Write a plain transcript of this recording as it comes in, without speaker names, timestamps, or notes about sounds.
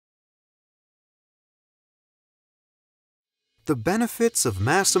The benefits of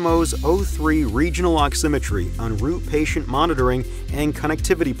Masimo's O3 Regional Oximetry on Root Patient Monitoring and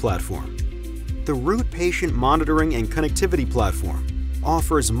Connectivity Platform. The Root Patient Monitoring and Connectivity Platform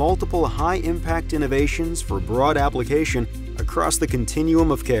offers multiple high-impact innovations for broad application across the continuum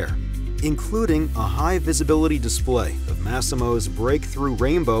of care, including a high-visibility display of Masimo's breakthrough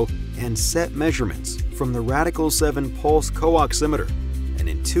Rainbow and SET measurements from the Radical 7 Pulse Co-Oximeter, an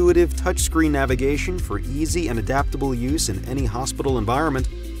intuitive touchscreen navigation for easy and adaptable use in any hospital environment,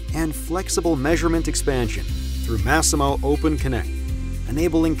 and flexible measurement expansion through Masimo Open Connect,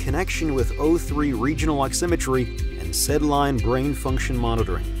 enabling connection with O3 Regional Oximetry and SedLine brain function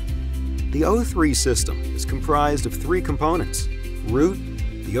monitoring. The O3 system is comprised of three components: Root,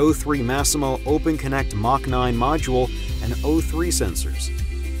 the O3 Masimo Open Connect Mach 9 module, and O3 sensors.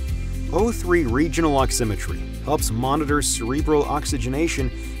 O3 Regional Oximetry helps monitor cerebral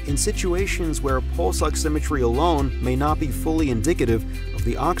oxygenation in situations where pulse oximetry alone may not be fully indicative of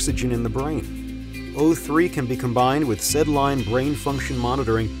the oxygen in the brain. O3 can be combined with SedLine brain function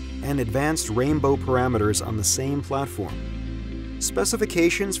monitoring and advanced Rainbow parameters on the same platform.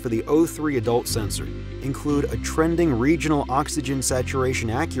 Specifications for the O3 adult sensor include a trending regional oxygen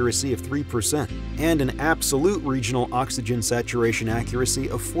saturation accuracy of 3% and an absolute regional oxygen saturation accuracy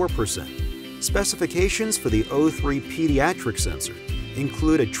of 4%. Specifications for the O3 pediatric sensor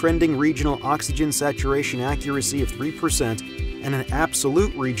include a trending regional oxygen saturation accuracy of 3% and an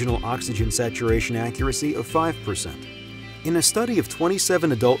absolute regional oxygen saturation accuracy of 5%. In a study of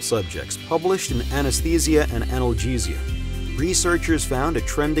 27 adult subjects published in Anesthesia and Analgesia, researchers found a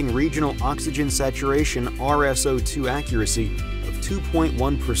trending regional oxygen saturation RSO2 accuracy of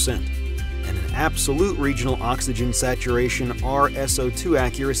 2.1% and an absolute regional oxygen saturation RSO2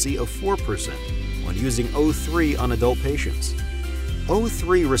 accuracy of 4% when using O3 on adult patients.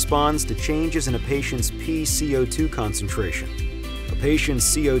 O3 responds to changes in a patient's pCO2 concentration. A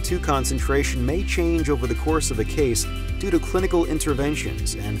patient's CO2 concentration may change over the course of a case due to clinical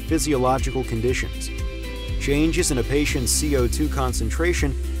interventions and physiological conditions. Changes in a patient's CO2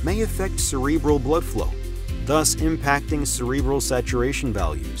 concentration may affect cerebral blood flow, thus impacting cerebral saturation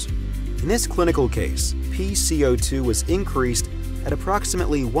values. In this clinical case, pCO2 was increased at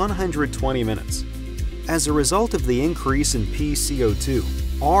approximately 120 minutes. As a result of the increase in pCO2,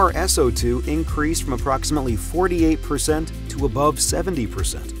 RSO2 increased from approximately 48% to above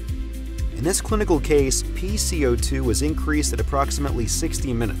 70%. In this clinical case, pCO2 was increased at approximately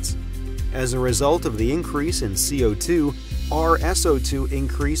 60 minutes. As a result of the increase in CO2, RSO2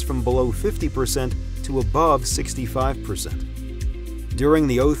 increased from below 50% to above 65%. During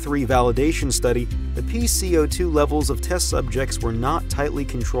the O3 validation study, the pCO2 levels of test subjects were not tightly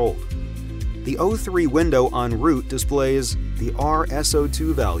controlled. The O3 window on Root displays the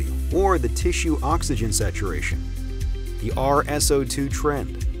RSO2 value, or the tissue oxygen saturation, the RSO2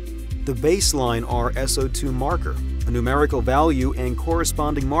 trend, the baseline RSO2 marker, a numerical value and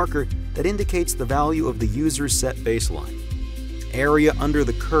corresponding marker that indicates the value of the user's set baseline, area under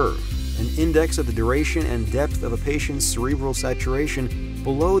the curve, an index of the duration and depth of a patient's cerebral saturation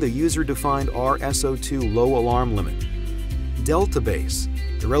below the user-defined RSO2 low alarm limit, delta base,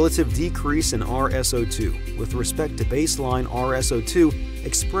 the relative decrease in RSO2 with respect to baseline RSO2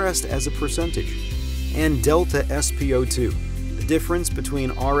 expressed as a percentage, and delta SpO2, the difference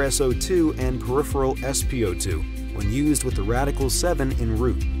between RSO2 and peripheral SpO2 when used with the Radical 7 in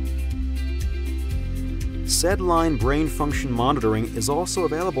Root. SedLine brain function monitoring is also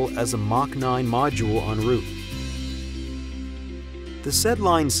available as a Mach 9 module on Root. The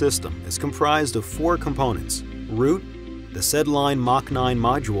SedLine system is comprised of four components: Root, the SedLine Mach 9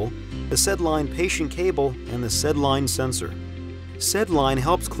 module, the SedLine patient cable, and the SedLine sensor. SedLine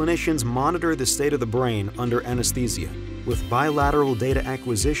helps clinicians monitor the state of the brain under anesthesia with bilateral data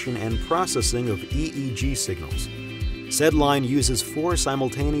acquisition and processing of EEG signals. SedLine uses 4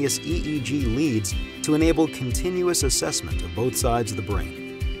 simultaneous EEG leads to enable continuous assessment of both sides of the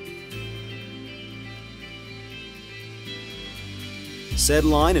brain.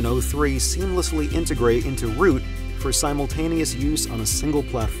 SedLine and O3 seamlessly integrate into Root for simultaneous use on a single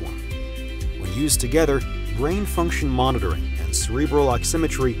platform. When used together, brain function monitoring and cerebral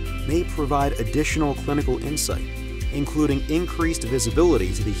oximetry may provide additional clinical insight, including increased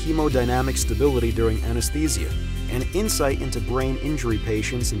visibility to the hemodynamic stability during anesthesia and insight into brain injury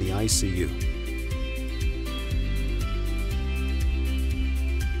patients in the ICU.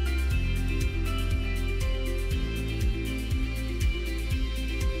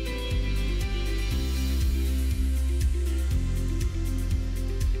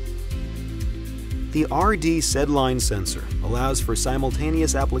 The RD SedLine sensor allows for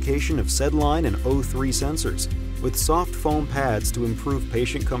simultaneous application of SedLine and O3 sensors with soft foam pads to improve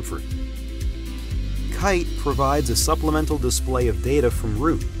patient comfort. Kite provides a supplemental display of data from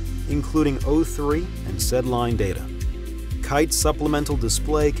Root, including O3 and SedLine data. Kite's supplemental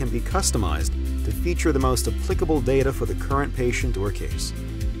display can be customized to feature the most applicable data for the current patient or case.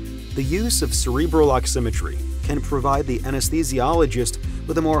 The use of cerebral oximetry can provide the anesthesiologist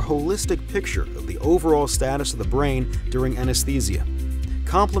with a more holistic picture of the overall status of the brain during anesthesia,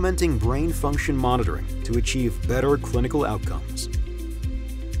 complementing brain function monitoring to achieve better clinical outcomes.